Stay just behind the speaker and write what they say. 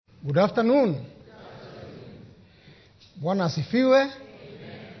Good afternoon. Bwana asifiwe.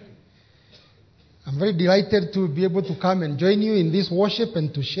 I'm very delighted to be able to come and join you in this worship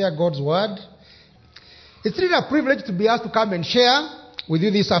and to share God's word. It's really a privilege to be asked to come and share with you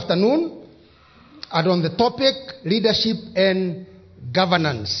this afternoon and on the topic leadership and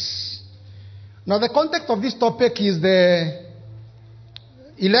governance. Now the context of this topic is the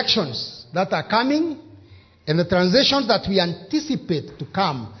elections that are coming and the transitions that we anticipate to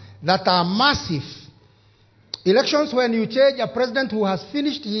come that are massive. Elections when you change a president who has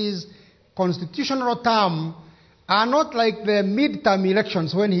finished his constitutional term are not like the mid-term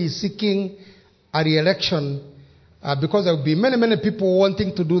elections when he is seeking a re-election because there will be many people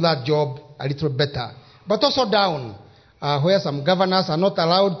wanting to do that job a little better. But also down where some governors are not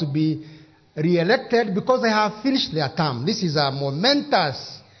allowed to be re-elected because they have finished their term. This is a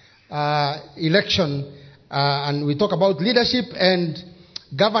momentous election and we talk about leadership and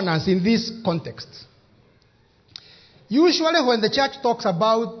governance in this context. Usually when the church talks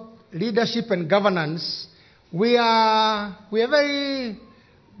about leadership and governance, we are very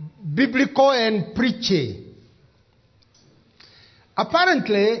biblical and preachy.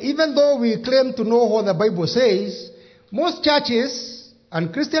 Apparently, even though we claim to know what the Bible says, most churches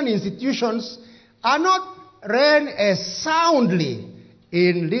and Christian institutions are not ran as soundly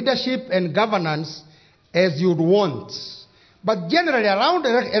in leadership and governance as you'd want. But generally, around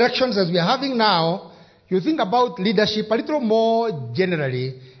elections as we are having now, you think about leadership a little more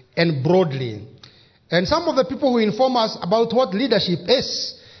generally and broadly. And some of the people who inform us about what leadership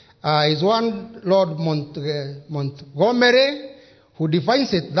is one Lord Montgomery, who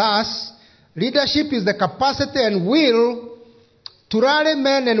defines it thus: leadership is the capacity and will to rally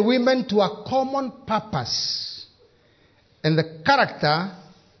men and women to a common purpose and the character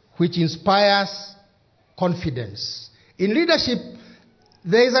which inspires confidence. In leadership,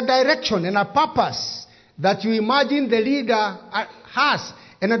 there is a direction and a purpose that you imagine the leader has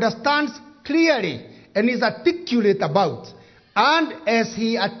and understands clearly and is articulate about. And as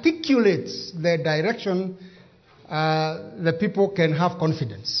he articulates the direction, the people can have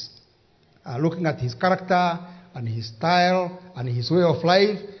confidence. Looking at his character and his style and his way of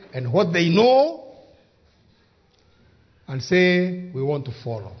life and what they know, and say, we want to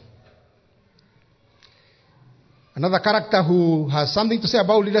follow. Another character who has something to say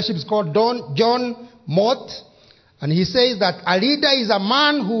about leadership is called John Mott. And he says that a leader is a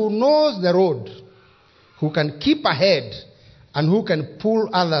man who knows the road, who can keep ahead, and who can pull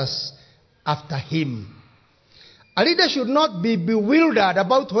others after him. A leader should not be bewildered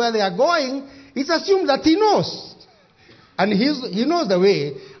about where they are going. It's assumed that he knows. And he knows the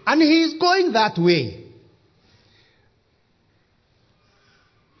way, and he is going that way.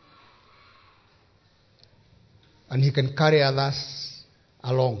 And he can carry others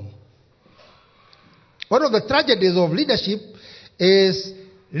along. One of the tragedies of leadership is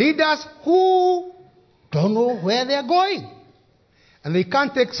leaders who don't know where they are going. And they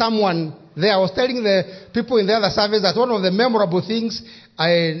can't take someone there. I was telling the people in the other service that one of the memorable things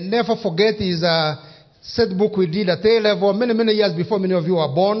I never forget is a set book we did at A-level many years before many of you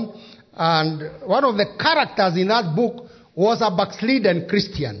were born. And one of the characters in that book was a backslidden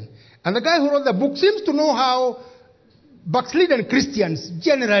Christian. And the guy who wrote the book seems to know how backslidden Christians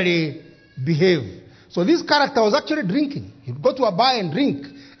generally behave. So this character was actually drinking. He'd go to a bar and drink.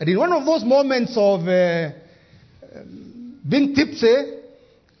 And in one of those moments of being tipsy,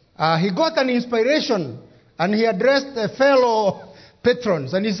 he got an inspiration. And he addressed fellow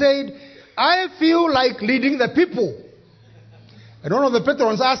patrons. And he said, I feel like leading the people. And one of the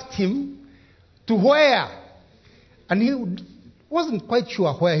patrons asked him, to where? And he wasn't quite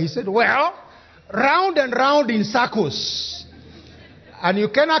sure where. He said, well, round and round in circles. And you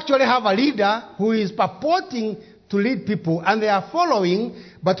can actually have a leader who is purporting to lead people and they are following,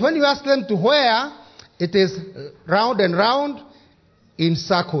 but when you ask them to where, it is round and round in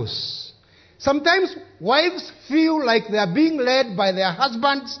circles. Sometimes wives feel like they are being led by their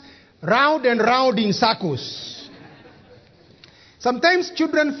husbands round and round in circles. Sometimes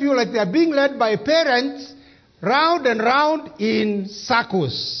children feel like they are being led by parents round and round in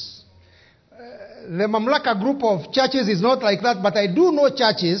circles. The Mamlaka group of churches is not like that, but I do know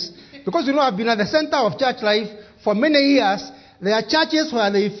churches, because I've been at the center of church life for many years. There are churches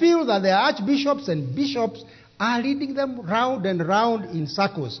where they feel that their archbishops and bishops are leading them round and round in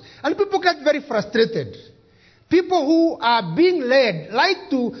circles. And people get very frustrated. People who are being led like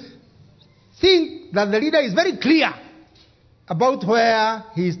to think that the leader is very clear about where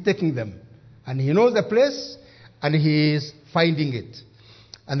he is taking them. And he knows the place, and he is finding it.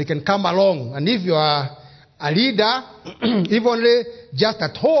 And they can come along. And if you are a leader, if only just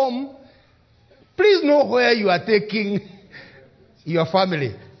at home, please know where you are taking your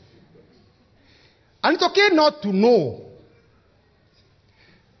family. And it's okay not to know,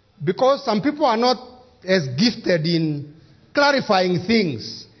 because some people are not as gifted in clarifying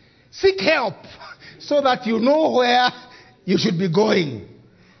things. Seek help so that you know where you should be going.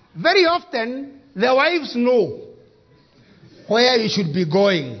 Very often, the wives know where you should be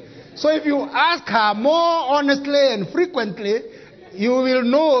going. So if you ask her more honestly and frequently, you will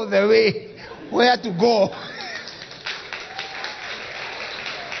know the way where to go.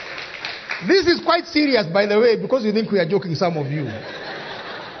 This is quite serious, by the way, because you think we are joking, some of you.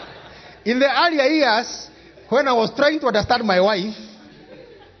 In the earlier years, when I was trying to understand my wife,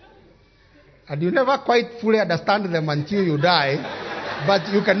 and you never quite fully understand them until you die,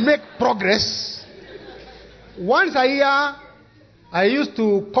 but you can make progress. Once a year, I used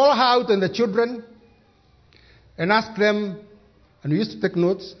to call her out and the children and ask them, and we used to take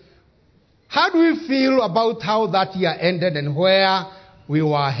notes, how do we feel about how that year ended and where we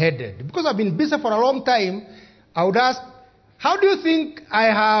were headed? Because I've been busy for a long time, I would ask, how do you think I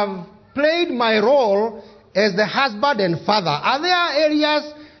have played my role as the husband and father? Are there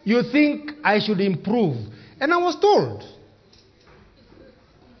areas you think I should improve? And I was told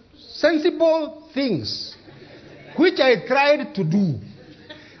sensible things, which I tried to do.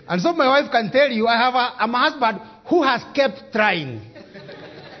 And so my wife can tell you, I'm a husband who has kept trying.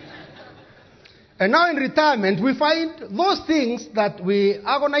 And now in retirement, we find those things that we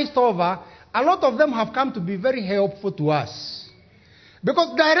agonized over, a lot of them have come to be very helpful to us.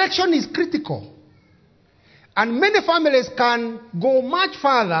 Because direction is critical. And many families can go much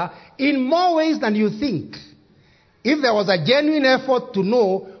further in more ways than you think, if there was a genuine effort to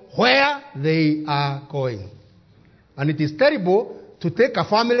know where they are going. And it is terrible to take a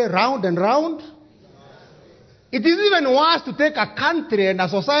family round and round. It is even worse to take a country and a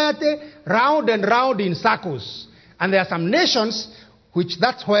society round and round in circles. And there are some nations which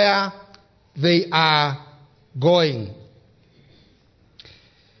that's where they are going.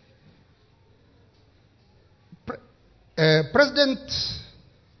 President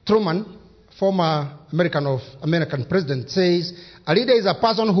Truman, former American president, says a leader is a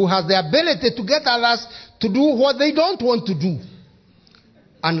person who has the ability to get others to do what they don't want to do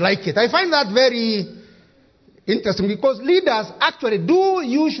and like it. I find that very interesting, because leaders actually do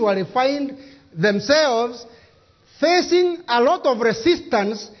usually find themselves facing a lot of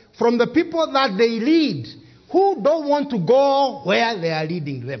resistance from the people that they lead, who don't want to go where they are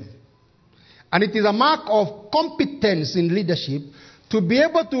leading them. And it is a mark of competence in leadership to be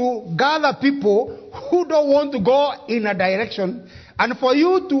able to gather people who don't want to go in a direction, and for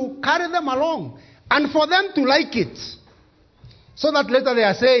you to carry them along, and for them to like it. So that later they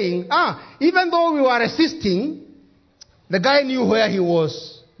are saying, even though we were resisting, the guy knew where he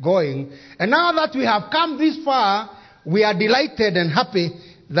was going. And now that we have come this far, we are delighted and happy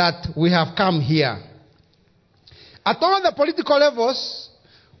that we have come here. At all the political levels,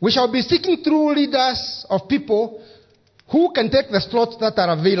 we shall be seeking through leaders of people who can take the slots that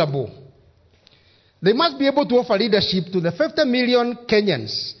are available. They must be able to offer leadership to the 50 million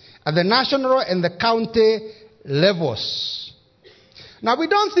Kenyans at the national and the county levels. Now, we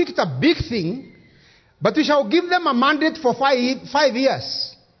don't think it's a big thing, but we shall give them a mandate for 5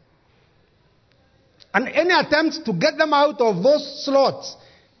 years. And any attempts to get them out of those slots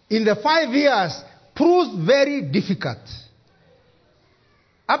in the 5 years proves very difficult.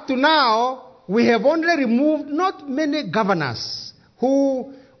 Up to now, we have only removed not many governors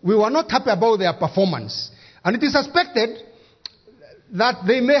who we were not happy about their performance. And it is suspected that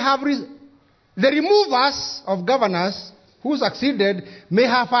they may have, the removers of governors who succeeded may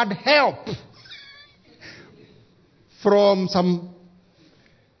have had help from some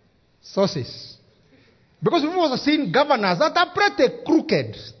sources. Because we have seen governors that are pretty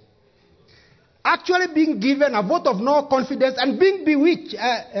crooked actually being given a vote of no confidence and being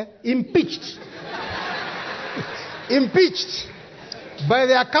impeached. Impeached by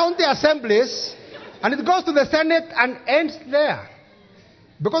their county assemblies, and it goes to the Senate and ends there.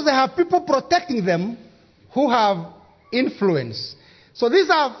 Because they have people protecting them who have influence. So these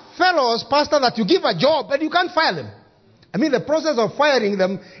are fellows, pastor, that you give a job and you can't fire them. I mean, the process of firing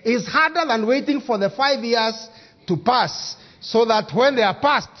them is harder than waiting for the 5 years to pass, so that when they are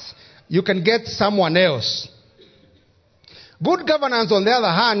passed, you can get someone else. Good governance, on the other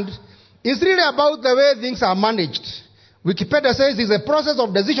hand, is really about the way things are managed. Wikipedia says it's a process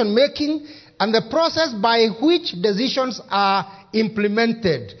of decision making and the process by which decisions are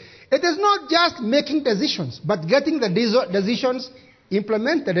implemented. It is not just making decisions, but getting the decisions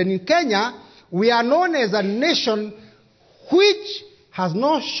implemented. And in Kenya, we are known as a nation which has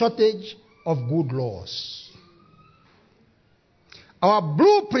no shortage of good laws. Our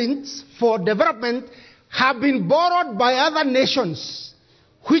blueprints for development have been borrowed by other nations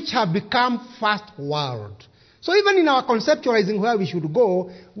which have become first world. So even in our conceptualizing where we should go,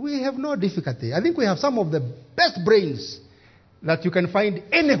 we have no difficulty. I think we have some of the best brains that you can find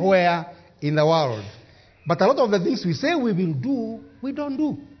anywhere in the world. But a lot of the things we say we will do, we don't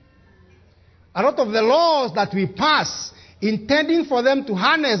do. A lot of the laws that we pass, intending for them to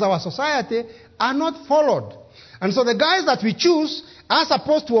harness our society, are not followed. And so the guys that we choose are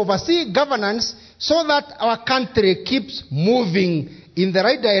supposed to oversee governance so that our country keeps moving in the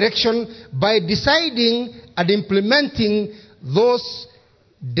right direction by deciding and implementing those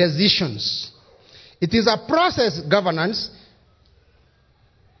decisions. It is a process, governance,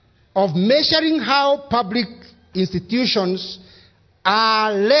 of measuring how public institutions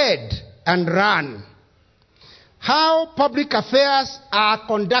are led and run, how public affairs are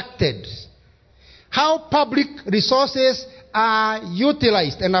conducted, how public resources are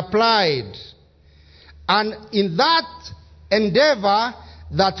utilized and applied, and in that endeavor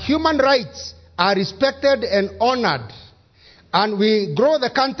that human rights are respected and honored, and we grow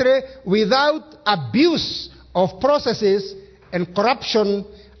the country without abuse of processes and corruption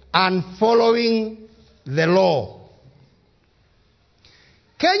and following the law.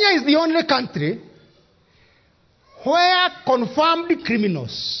 Kenya is the only country where confirmed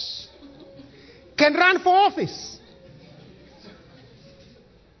criminals can run for office.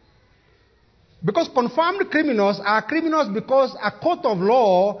 Because confirmed criminals are criminals because a court of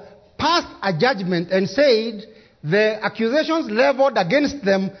law passed a judgment and said the accusations leveled against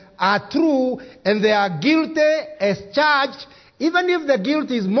them are true and they are guilty as charged. Even if the guilt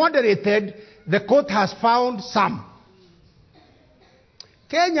is moderated, the court has found some.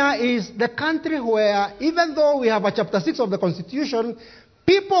 Kenya is the country where, even though we have a chapter 6 of the Constitution,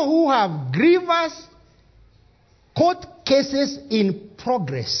 people who have grievous court cases in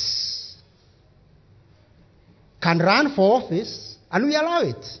progress can run for office, and we allow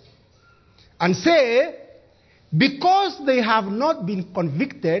it. And say, because they have not been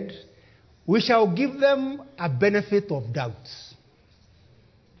convicted, we shall give them a benefit of doubt.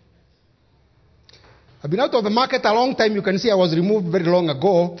 I've been out of the market a long time. You can see I was removed very long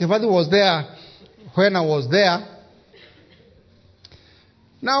ago. Kevadi was there when I was there.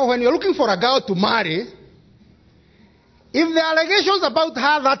 Now, when you're looking for a girl to marry, if the allegations about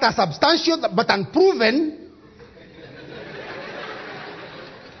her that are substantial but unproven,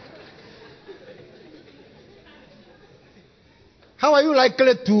 how are you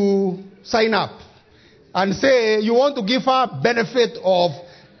likely to sign up and say you want to give her benefit of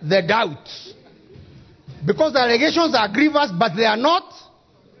the doubt? Because the allegations are grievous, but they are not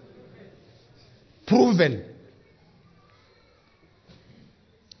proven.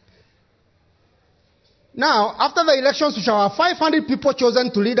 Now, after the elections, we shall have 500 people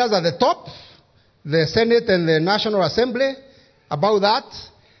chosen to lead us at the top, the Senate and the National Assembly, about that.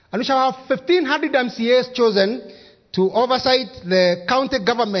 And we shall have 1,500 MCAs chosen to oversight the county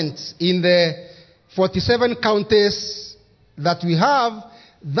governments in the 47 counties that we have.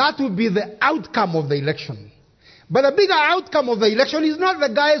 That will be the outcome of the election. But the bigger outcome of the election is not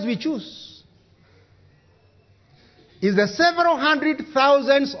the guys we choose. It's the several hundred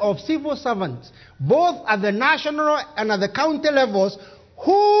thousands of civil servants, both at the national and at the county levels,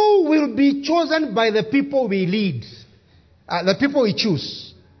 who will be chosen by the people we lead, the people we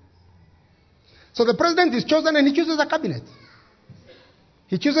choose. So the president is chosen and he chooses a cabinet.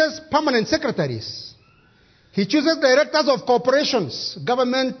 He chooses permanent secretaries. He chooses directors of corporations,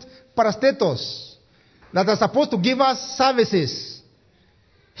 government parastatals, that are supposed to give us services.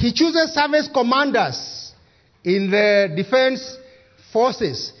 He chooses service commanders in the defense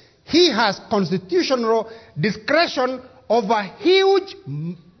forces. He has constitutional discretion over huge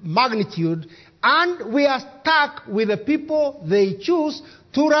magnitude, and we are stuck with the people they choose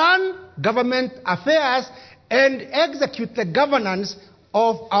to run government affairs and execute the governance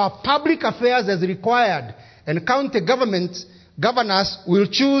of our public affairs as required. And county governors will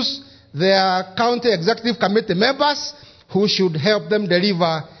choose their county executive committee members who should help them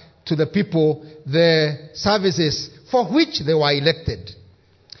deliver to the people the services for which they were elected.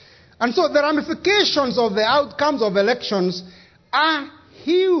 And so the ramifications of the outcomes of elections are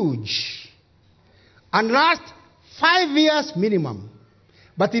huge and last 5 years minimum.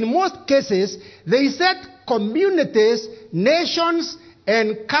 But in most cases, they set communities, nations,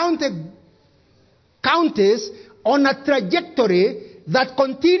 and counties on a trajectory that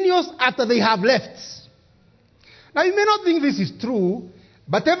continues after they have left. Now, you may not think this is true,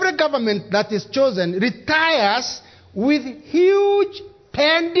 But every government that is chosen retires with huge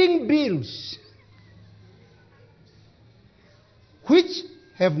pending bills, which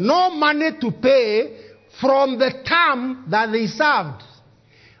have no money to pay from the term that they served,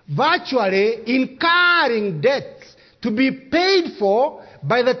 virtually incurring debts to be paid for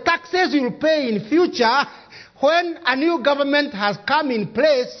by the taxes you will pay in future when a new government has come in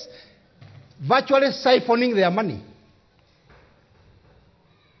place, virtually siphoning their money.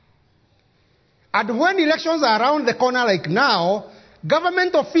 And when elections are around the corner like now,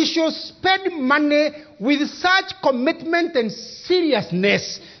 government officials spend money with such commitment and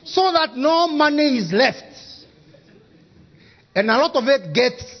seriousness so that no money is left. And a lot of it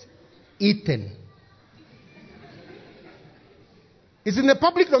gets eaten. It's in the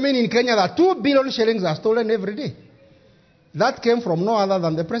public domain in Kenya that 2 billion shillings are stolen every day. That came from no other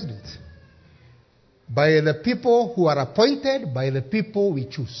than the president. By the people who are appointed, by the people we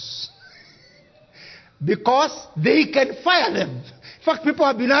choose. Because they can fire them. In fact, people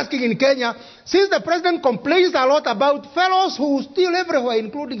have been asking in Kenya, since the president complains a lot about fellows who steal everywhere,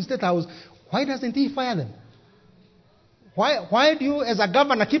 including State House, why doesn't he fire them? Why do you, as a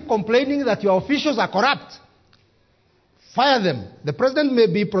governor, keep complaining that your officials are corrupt? Fire them. The president may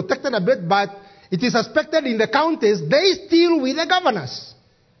be protected a bit, but it is suspected in the counties they steal with the governors.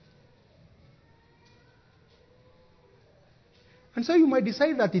 And so you might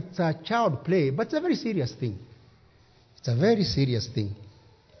decide that it's a child play, but it's a very serious thing. It's a very serious thing.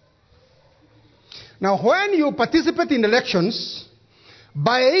 Now, when you participate in elections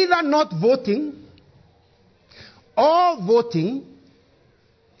by either not voting or voting,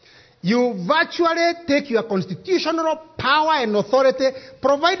 you virtually take your constitutional power and authority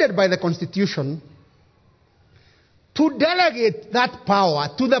provided by the Constitution to delegate that power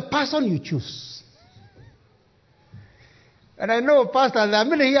to the person you choose. And I know, Pastor, there are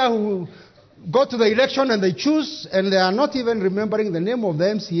many here who go to the election and they choose, and they are not even remembering the name of the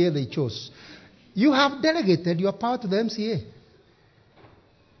MCA they chose. You have delegated your power to the MCA.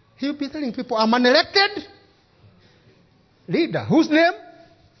 He'll be telling people, I'm an elected leader. Whose name?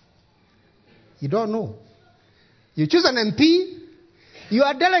 You don't know. You choose an MP, you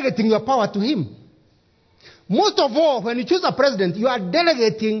are delegating your power to him. Most of all, when you choose a president, you are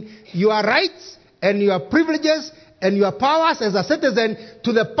delegating your rights and your privileges and your powers as a citizen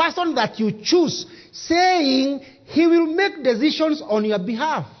to the person that you choose, saying he will make decisions on your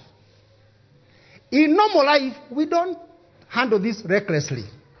behalf. In normal life, we don't handle this recklessly.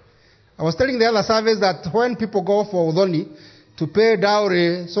 I was telling the other service that when people go for udhoni to pay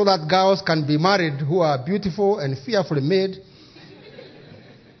dowry so that girls can be married who are beautiful and fearfully made,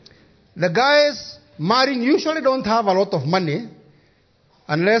 the guys marrying usually don't have a lot of money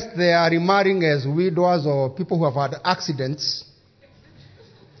unless they are remarrying as widows or people who have had accidents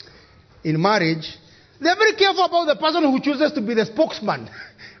in marriage. They're very careful about the person who chooses to be the spokesman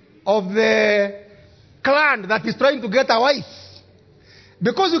of the clan that is trying to get a wife.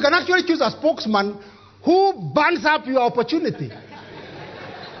 Because you can actually choose a spokesman who burns up your opportunity.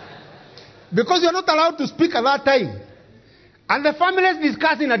 Because you're not allowed to speak at that time. And the families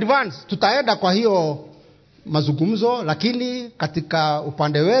discuss in advance. Tutaenda kwa hiyo mazungumzo, lakini katika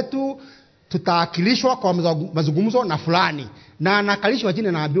upande wetu tutaakilishwa kwa mazungumzo na fulani. Na anakalishwa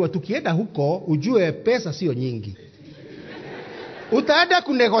chini na ambiwa, tukienda huko ujue pesa sio nyingi. Utaenda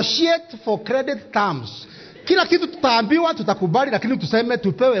kunegotiate for credit terms. Kila kitu tutaambiwa, tutakubali, lakini tuseme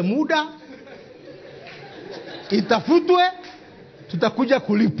tupewe muda, itafutwe, tutakuja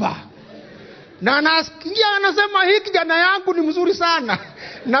kulipa. Na anasema hii kijana yangu ni mzuri sana.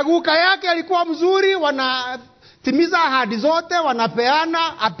 Na guka yake alikuwa mzuri, wanatimiza ahadi zote,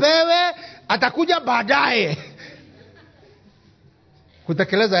 wanapeana, apewe, atakuja baadaye.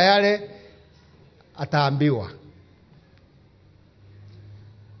 Kutekeleza yale ataambiwa.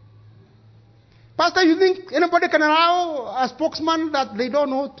 Pastor, you think anybody can allow a spokesman that they don't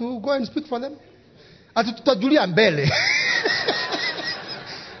know to go and speak for them? Ati tutajulia mbele.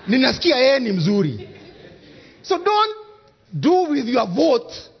 Ninasikia yeye ni mzuri. So don't do with your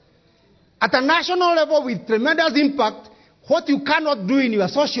vote at a national level with tremendous impact what you cannot do in your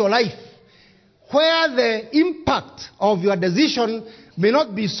social life, where the impact of your decision may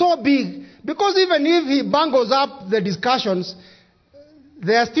not be so big, because even if he bangles up the discussions,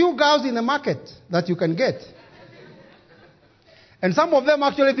 there are still girls in the market that you can get. And some of them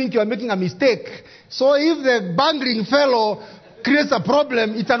actually think you are making a mistake. So if the bangling fellow creates a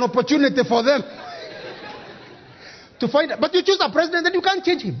problem, it's an opportunity for them to find. But you choose a president and you can't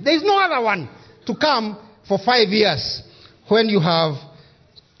change him. There is no other one to come for 5 years when you have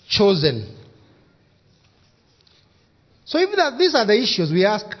chosen. So if these are the issues, we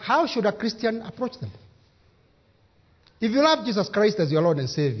ask, how should a Christian approach them? If you love Jesus Christ as your Lord and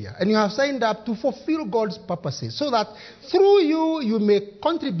Savior, and you have signed up to fulfill God's purposes, so that through you, you may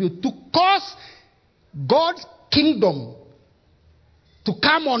contribute to cause God's kingdom to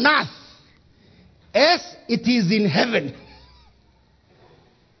come on earth as it is in heaven,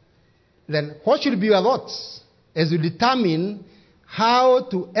 then what should be your thoughts as you determine how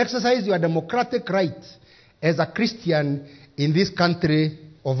to exercise your democratic right as a Christian in this country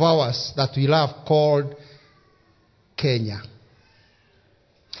of ours that we love called Kenya?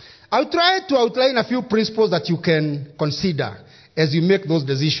 I'll try to outline a few principles that you can consider as you make those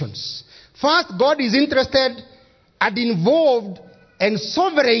decisions. First, God is interested and involved and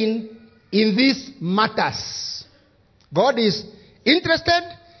sovereign in these matters. God is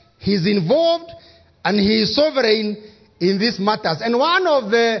interested, He is involved, and He is sovereign in these matters. And one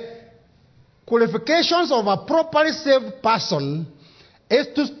of the qualifications of a properly saved person is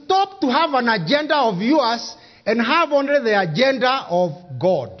to stop to have an agenda of yours and have only the agenda of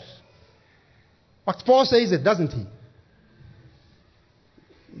God. But Paul says it, doesn't he?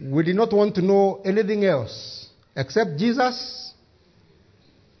 We did not want to know anything else except Jesus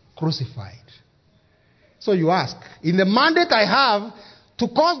crucified. So you ask, in the mandate I have to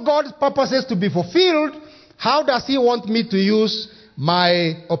cause God's purposes to be fulfilled, how does He want me to use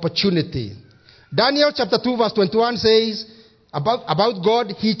my opportunity? Daniel chapter 2 verse 21 says about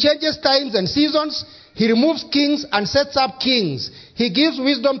God, He changes times and seasons. He removes kings and sets up kings. He gives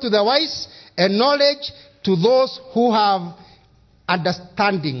wisdom to the wise and knowledge to those who have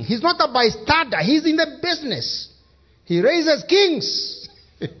understanding. He's not a bystander. He's in the business. He raises kings.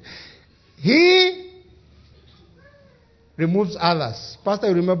 He removes others. Pastor,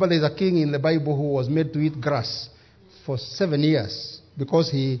 you remember there's a king in the Bible who was made to eat grass for 7 years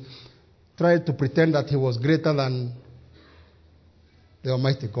because he tried to pretend that he was greater than the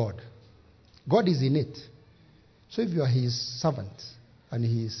Almighty God. God is in it. So if you are His servant and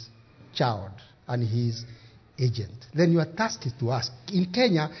His child and His agent, then your task is to ask, in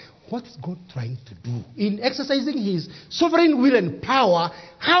Kenya, what is God trying to do? In exercising His sovereign will and power,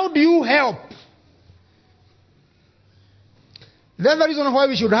 how do you help? The other reason why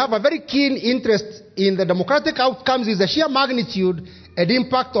we should have a very keen interest in the democratic outcomes is the sheer magnitude and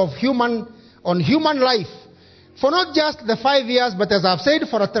impact of on human life for not just the 5 years, but as I've said,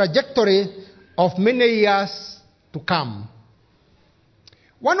 for a trajectory of many years to come.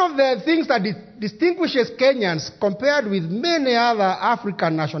 One of the things that distinguishes Kenyans compared with many other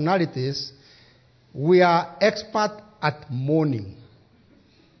African nationalities, we are expert at mourning.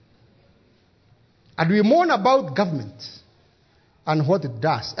 And we mourn about government and what it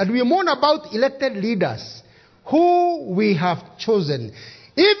does. And we mourn about elected leaders who we have chosen.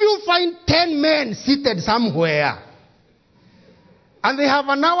 If you find 10 men seated somewhere and they have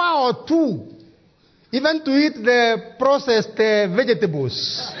an hour or two even to eat the processed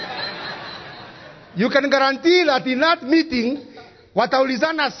vegetables, you can guarantee that in that meeting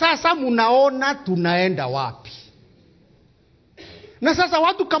wataulizana, sasa munaona tunaenda wapi? Na sasa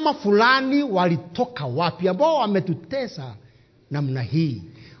watu kama fulani walitoka wapi ambao wametutesa namna hii?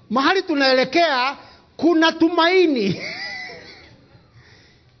 Mahali tunaelekea kuna tumaini.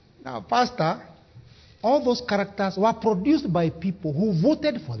 Now, Pastor, all those characters were produced by people who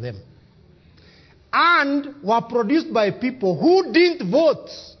voted for them. And were produced by people who didn't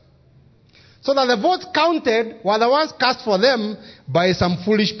vote. So that the votes counted were the ones cast for them by some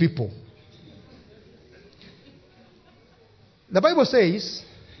foolish people. The Bible says,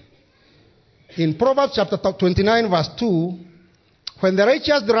 in Proverbs chapter 29 verse 2, when the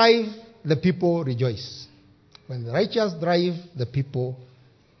righteous drive, the people rejoice. When the righteous drive, the people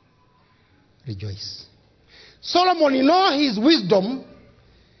rejoice. Solomon, in all his wisdom,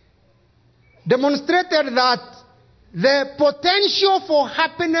 demonstrated that the potential for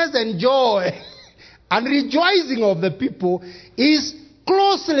happiness and joy and rejoicing of the people is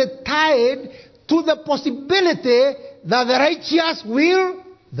closely tied to the possibility that the righteous will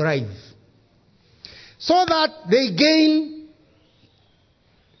drive, so that they gain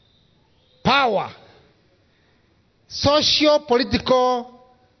power, socio-political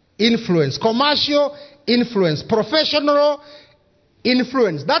influence, commercial influence, professional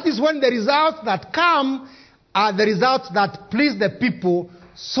influence. That is when the results that come are the results that please the people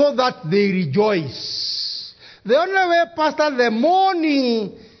so that they rejoice. The only way, Pastor, the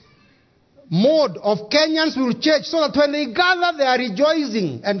mourning mode of Kenyans will change so that when they gather, they are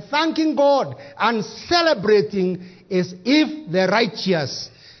rejoicing and thanking God and celebrating is if the righteous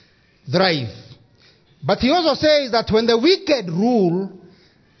thrive. But he also says that when the wicked rule,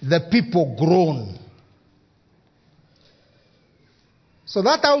 the people groan. So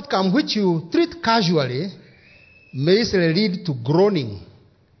that outcome which you treat casually may lead to groaning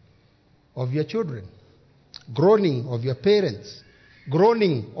of your children, groaning of your parents,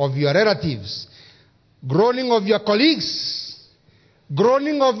 groaning of your relatives, groaning of your colleagues,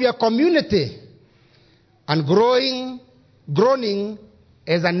 groaning of your community, and groaning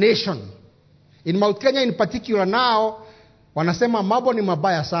as a nation. In Mount Kenya in particular now, wanasema mambo ni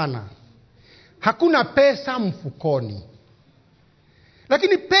mabaya sana. Hakuna pesa mfukoni.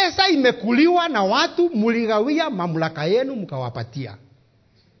 Lakini pesa imekuliwa na watu muligawia mamlaka yenu mkawapatia.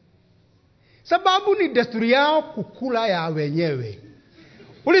 Sababu ni desturi yao kukula ya wenyewe.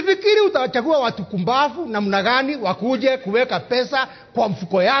 Ulifikiri utachagua watu kumbavu namna gani wakuje kuweka pesa kwa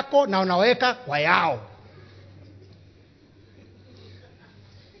mfuko yako na unaweka kwa yao.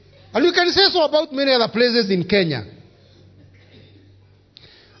 And you can say so about many other places in Kenya.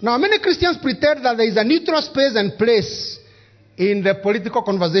 Now, many Christians pretend that there is a neutral space and place in the political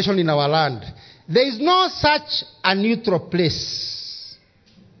conversation in our land. There is no such a neutral place.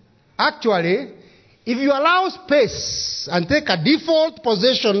 Actually, if you allow space and take a default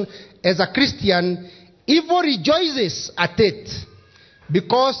position as a Christian, evil rejoices at it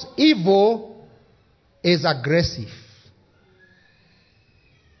because evil is aggressive.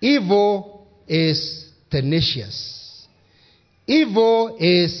 Evil is tenacious. Evil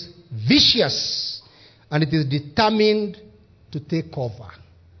is vicious, and it is determined to take over.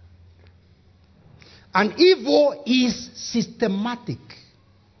 And evil is systematic.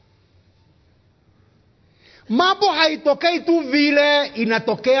 Mambo haitokei tu vile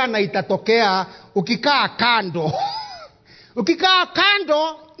inatokea na itatokea ukikaa kando. Ukikaa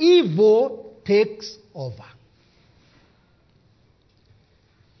kando, evil takes over.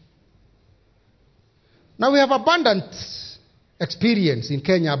 Now we have abundant experience in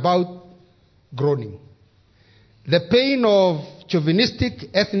Kenya about groaning. The pain of chauvinistic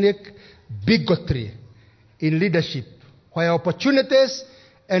ethnic bigotry in leadership, where opportunities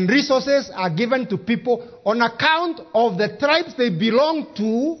and resources are given to people on account of the tribes they belong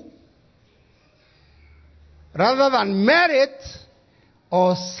to, rather than merit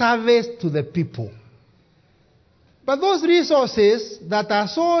or service to the people. But those resources that are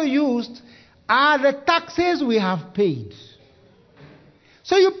so used are the taxes we have paid.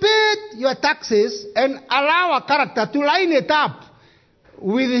 So you paid your taxes and allow a character to line it up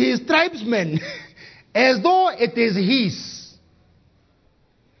with his tribesmen as though it is his.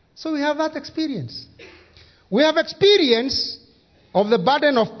 So we have that experience. We have experience of the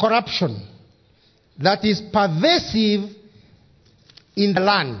burden of corruption that is pervasive in the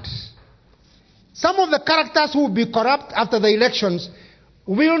land. Some of the characters who will be corrupt after the elections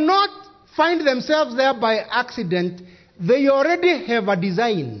will not find themselves there by accident. They already have a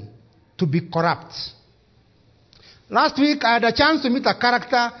design to be corrupt. Last week, I had a chance to meet a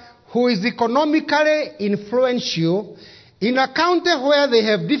character who is economically influential in a county where they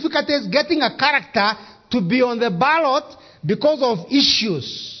have difficulties getting a character to be on the ballot because of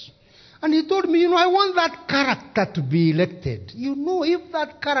issues. And he told me, I want that character to be elected. If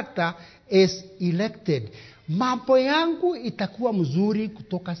that character is elected, mambo yangu itakuwa mzuri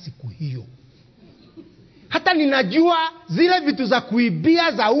kutoka siku hiyo. Hata ninajua zile vitu za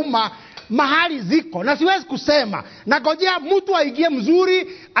kuibia za umma mahali ziko. Na siwezi kusema. Nagojea mtu aingie mzuri,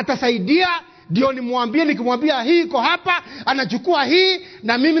 atasaidia, ndio nimwambie, nikimwambia hii iko hapa, anachukua hii,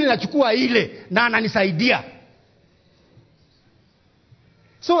 na mimi ninachukua ile, na ananisaidia.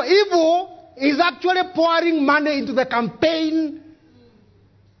 So evil is actually pouring money into the campaign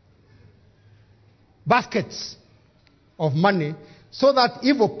baskets of money so that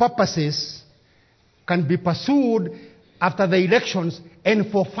evil purposes can be pursued after the elections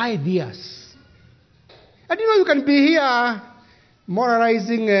and for 5 years. And you can be here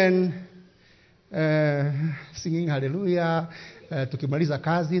moralizing and singing hallelujah, tukimaliza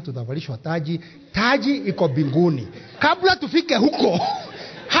kazi tutavalishwa taji. Taji iko mbinguni. Kabla tufike huko,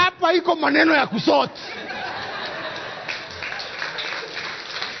 hapa iko maneno ya kusoti.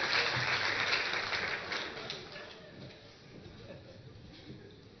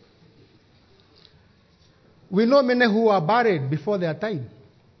 We know many who are buried before their time.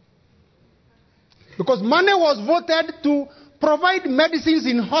 Because money was voted to provide medicines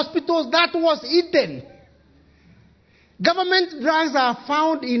in hospitals that was eaten. Government drugs are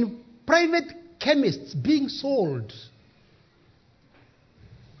found in private chemists being sold.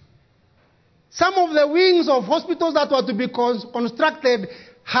 Some of the wings of hospitals that were to be constructed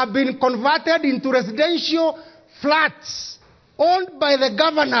have been converted into residential flats owned by the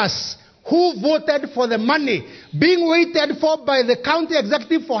governors who voted for the money, being waited for by the county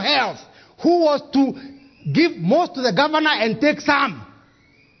executive for health, who was to give most to the governor and take some.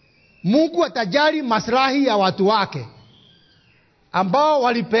 Mungu atajali maslahi ya watu wake ambao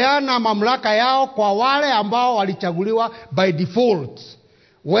walipeana mamlaka yao kwa wale ambao walichaguliwa by default.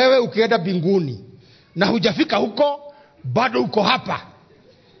 Wewe ukienda mbinguni na hujafika huko, bado uko hapa.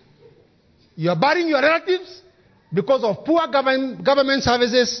 You are burying your relatives because of poor government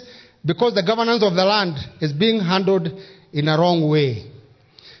services, because the governance of the land is being handled in a wrong way.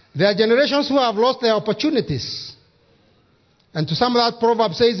 There are generations who have lost their opportunities. And to some of that,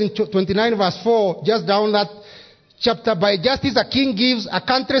 Proverbs says in 29 verse 4, just down that chapter, by justice a king gives a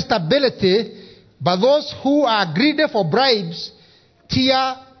country stability, but those who are greedy for bribes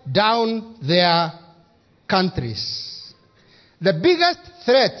tear down their countries. The biggest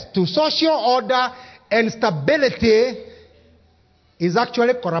threat to social order and stability is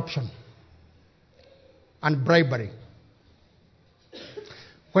actually corruption and bribery.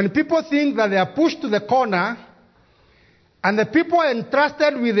 When people think that they are pushed to the corner and the people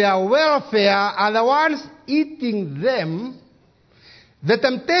entrusted with their welfare are the ones eating them, the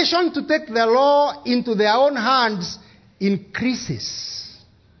temptation to take the law into their own hands increases.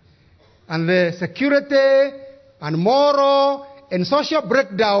 And the security and moral and social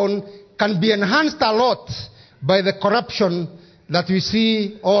breakdown can be enhanced a lot by the corruption that we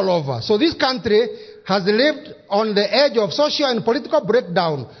see all over. So this country has lived on the edge of social and political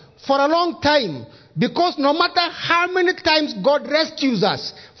breakdown for a long time, because no matter how many times God rescues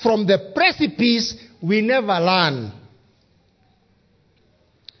us from the precipice, we never learn.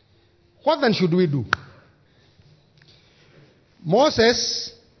 What then should we do?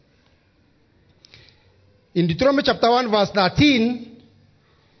 Moses, in Deuteronomy chapter 1 verse 13,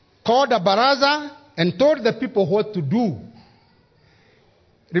 called a baraza and told the people what to do.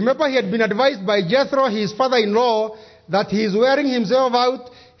 Remember, he had been advised by Jethro, his father-in-law, that he is wearing himself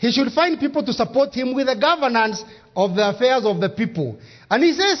out. He should find people to support him with the governance of the affairs of the people. And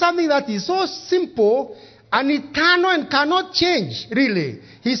he says something that is so simple and eternal and cannot change, really.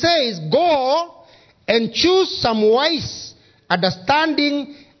 He says, go and choose some wise,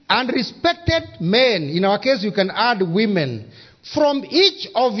 understanding, and respected men. In our case, you can add women. From each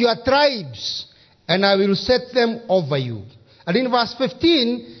of your tribes, and I will set them over you. And in verse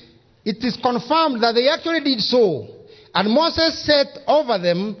 15, it is confirmed that they actually did so. And Moses set over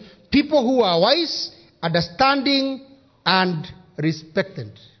them people who are wise, understanding, and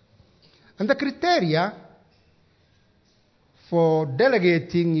respected. And the criteria for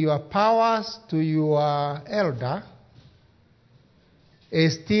delegating your powers to your elder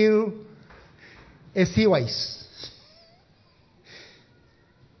is still, is he wise?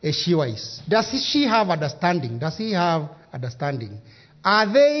 Is she wise? Does she have understanding? Does he have understanding?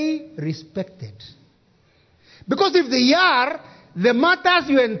 Are they respected? Because if they are, the matters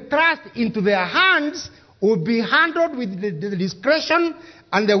you entrust into their hands will be handled with the discretion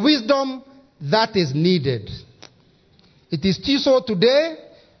and the wisdom that is needed. It is still so today.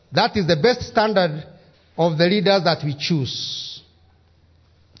 That is the best standard of the leaders that we choose.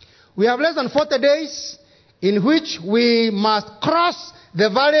 We have less than 40 days in which we must cross the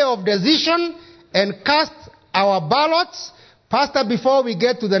valley of decision and cast our ballots. Pastor, before we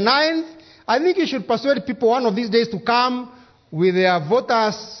get to the 9th, I think you should persuade people one of these days to come with their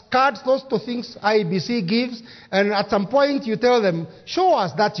voters' cards, those two things IEBC gives, and at some point you tell them, show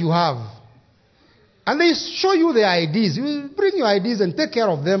us that you have. And they show you their IDs. You bring your IDs and take care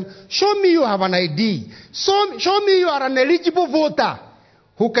of them. Show me you have an ID. Show me you are an eligible voter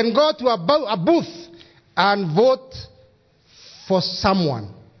who can go to a booth and vote for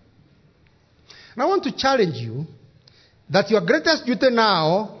someone. And I want to challenge you that your greatest duty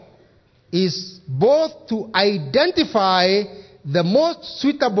now is both to identify the most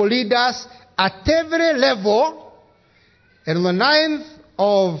suitable leaders at every level, and on the 9th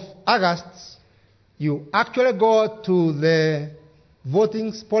of August, you actually go to the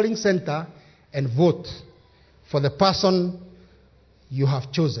polling center and vote for the person you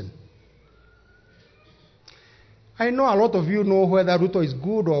have chosen. I know a lot of you know whether Ruto is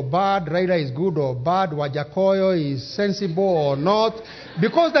good or bad, Raila is good or bad, Wajakoyo is sensible or not,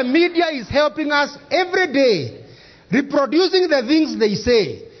 because the media is helping us every day, reproducing the things they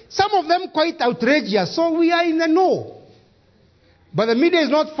say. Some of them quite outrageous, so we are in the know. But the media is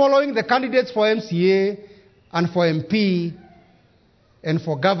not following the candidates for MCA and for MP and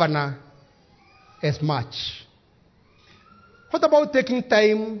for governor as much. What about taking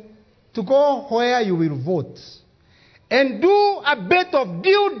time to go where you will vote and do a bit of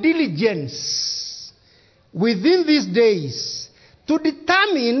due diligence within these days to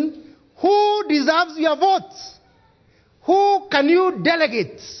determine who deserves your vote? Who can you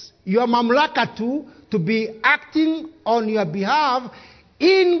delegate your mamlaka to be acting on your behalf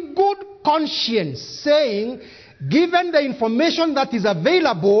in good conscience, saying, given the information that is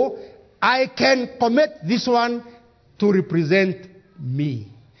available, I can commit this one to represent me.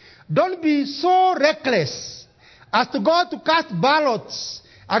 Don't be so reckless as to go to cast ballots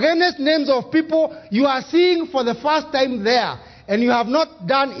against names of people you are seeing for the first time there, and you have not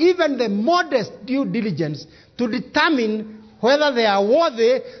done even the modest due diligence to determine whether they are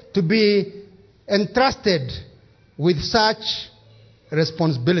worthy to be entrusted with such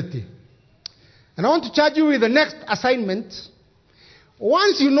responsibility. And I want to charge you with the next assignment.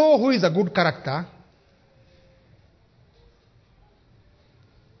 Once you know who is a good character,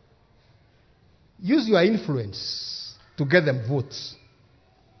 use your influence to get them votes.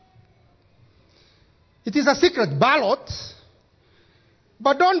 It is a secret ballot,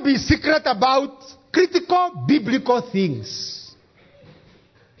 but don't be secret about critical biblical things.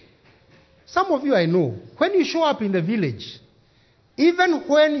 Some of you I know, when you show up in the village, even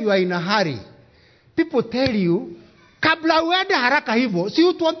when you are in a hurry, people tell you, kabla uende haraka hivyo, si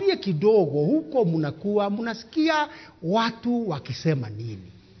utuambie kidogo, huko munasikia watu wakisema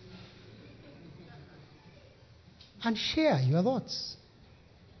nini. And share your thoughts.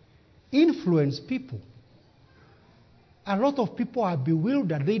 Influence people. A lot of people are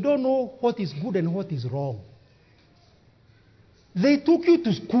bewildered. They don't know what is good and what is wrong. They took you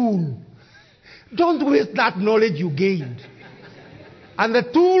to school. Don't waste that knowledge you gained. And the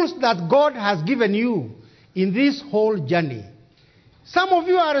tools that God has given you in this whole journey. Some of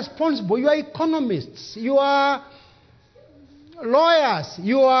you are responsible. You are economists. You are lawyers.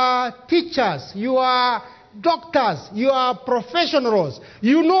 You are teachers. You are doctors. You are professionals.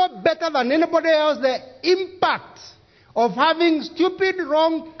 You know better than anybody else the impact of having stupid,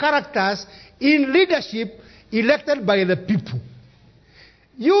 wrong characters in leadership elected by the people.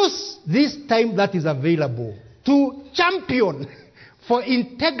 Use this time that is available to champion for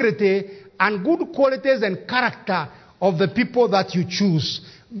integrity and good qualities and character of the people that you choose.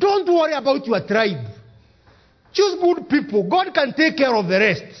 Don't worry about your tribe. Choose good people. God can take care of the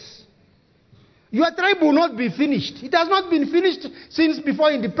rest. Your tribe will not be finished. It has not been finished since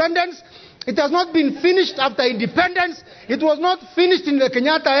before independence. It has not been finished after independence. It was not finished in the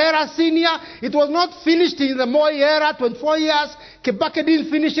Kenyatta era, senior. It was not finished in the Moi era, 24 years. Kibaki didn't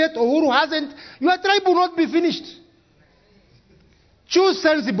finish it. Uhuru hasn't. Your tribe will not be finished. Choose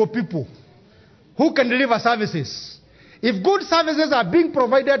sensible people who can deliver services. If good services are being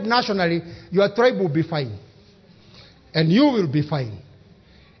provided nationally, your tribe will be fine. And you will be fine.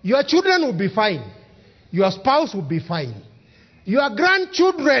 Your children will be fine. Your spouse will be fine. Your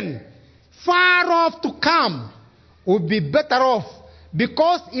grandchildren, far off to come, will be better off.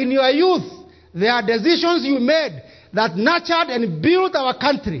 Because in your youth, there are decisions you made that nurtured and built our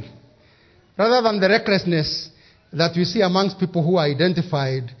country, rather than the recklessness that we see amongst people who are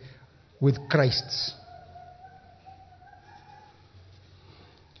identified with Christ.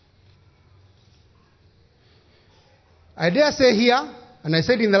 I dare say here, and I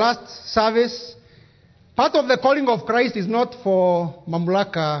said in the last service, part of the calling of Christ is not for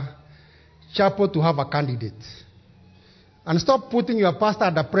Mamlaka Chapel to have a candidate. And stop putting your pastor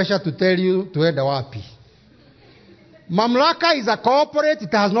under pressure to tell you to head wapi. Mamlaka is a corporate,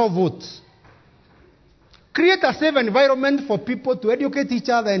 it has no vote. Create a safe environment for people to educate each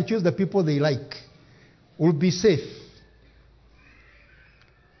other and choose the people they like. Will be safe.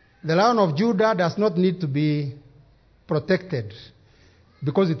 The Lion of Judah does not need to be protected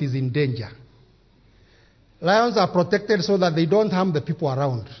because it is in danger. Lions are protected so that they don't harm the people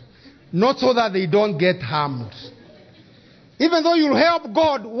around, not so that they don't get harmed. Even though you'll help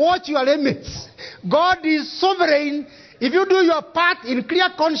God, watch your limits. God is sovereign. If you do your part in clear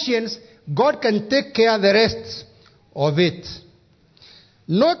conscience, God can take care of the rest of it.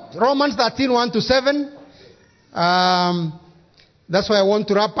 Note Romans 13, 1 to 7. That's why I want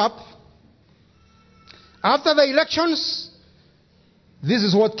to wrap up. After the elections, this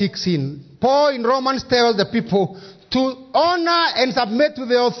is what kicks in. Paul in Romans tells the people to honor and submit to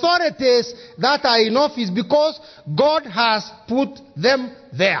the authorities that are in office because God has put them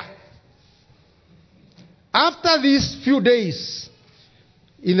there. After these few days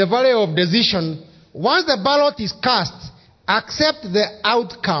in the valley of decision, once the ballot is cast, accept the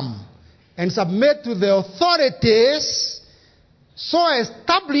outcome and submit to the authorities so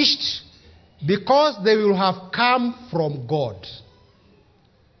established because they will have come from God.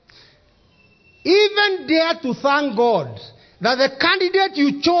 Even dare to thank God that the candidate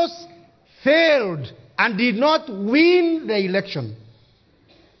you chose failed and did not win the election.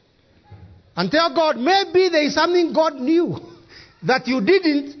 And tell God, maybe there is something God knew that you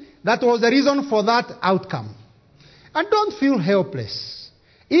didn't, that was the reason for that outcome. And don't feel helpless.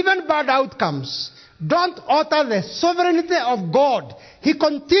 even bad outcomes, don't alter the sovereignty of God. He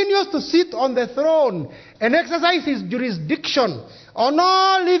continues to sit on the throne and exercise his jurisdiction on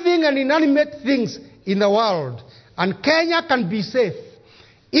all living and inanimate things in the world. And Kenya can be safe,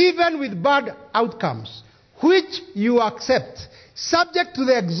 even with bad outcomes, which you accept, subject to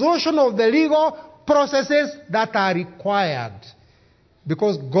the exhaustion of the legal processes that are required,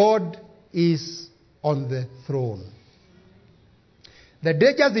 because God is on the throne. The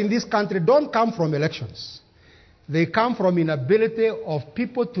dangers in this country don't come from elections. They come from inability of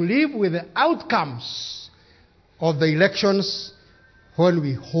people to live with the outcomes of the elections when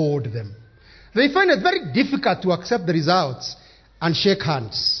we hold them. They find it very difficult to accept the results and shake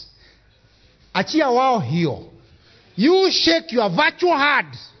hands. Achia wao hiyo. You shake your virtual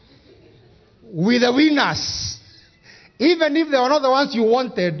hand with the winners, even if they were not the ones you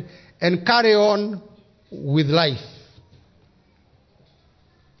wanted, and carry on with life.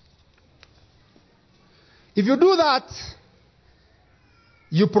 If you do that,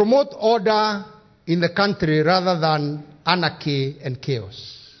 you promote order in the country rather than anarchy and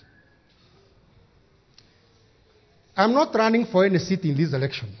chaos. I'm not running for any seat in this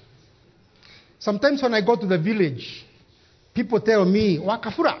election. Sometimes when I go to the village, people tell me,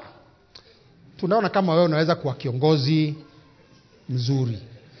 Wakafura, tunaona kama wewe unaweza kuwa kiongozi mzuri.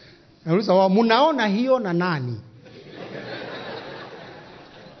 Nauliza wao, munaona hiyo na nani?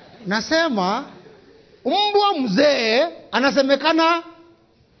 Nasema, mbwa mzee anasemekana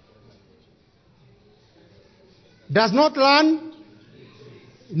does not learn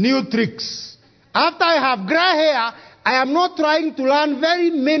new tricks. After I have gray hair, I am not trying to learn very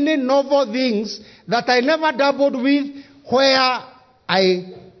many novel things that I never dabbled with where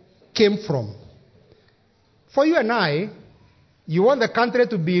I came from. For you and I, you want the country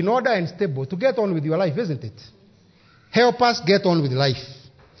to be in order and stable, to get on with your life, isn't it? Help us get on with life.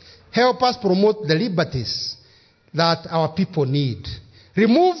 Help us promote the liberties that our people need.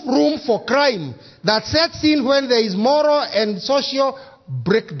 Remove room for crime that sets in when there is moral and social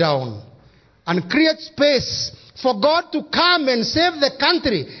breakdown. And create space for God to come and save the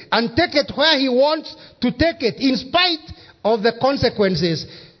country and take it where he wants to take it, in spite of the consequences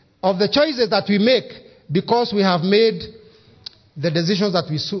of the choices that we make, because we have made the decisions that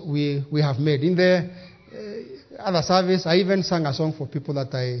we have made. In the other service, I even sang a song for people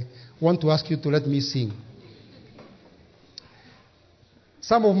that I want to ask you to let me sing.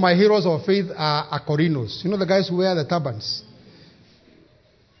 Some of my heroes of faith are Akorinos. You know the guys who wear the turbans?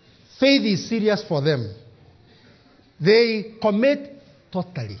 Faith is serious for them. They commit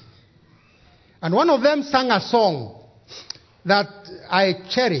totally. And one of them sang a song that I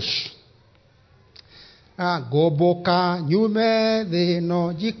cherish. Goboka nyume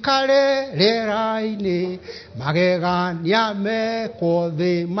deno jikale leraine magega nyame ko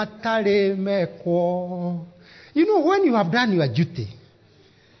de matale meko. You know, when you have done your duty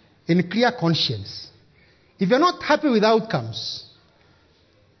in clear conscience, if you're not happy with outcomes,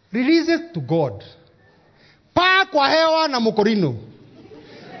 release it to God. Paa kwa hewa na mokorino.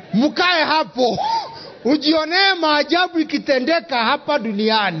 Mukae hapo. Ujionee maajabu ikitendeka hapa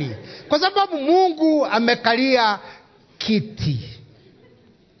duniani. Kwa sababu Mungu amekalia kiti.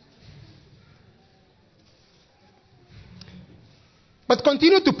 But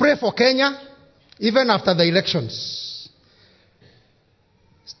continue to pray for Kenya even after the elections.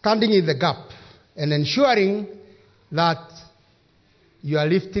 Standing in the gap and ensuring that you are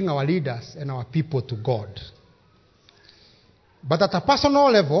lifting our leaders and our people to God. But at a personal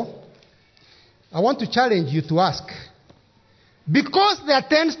level, I want to challenge you to ask, because there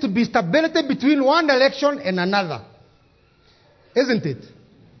tends to be stability between one election and another, isn't it?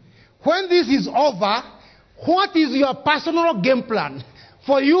 When this is over, what is your personal game plan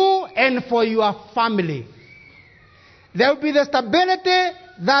for you and for your family? There will be the stability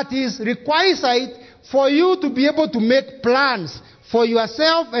that is requisite for you to be able to make plans for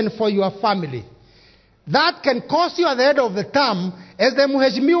yourself and for your family. That can cost you at the end of the term, as the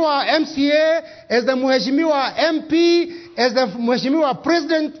Mheshimiwa MCA, as the Mheshimiwa MP, as the Mheshimiwa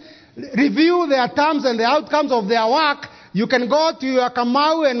President review their terms and the outcomes of their work. You can go to your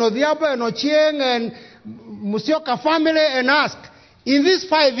Kamau and Odiaba and Ochieng and Musyoka family and ask, in these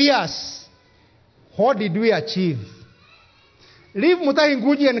 5 years, what did we achieve? Leave Mutahi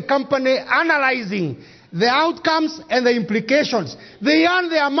Ngugi and company analyzing the outcomes and the implications. They earn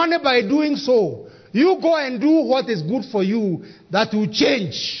their money by doing so. You go and do what is good for you that will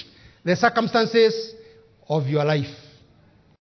change the circumstances of your life.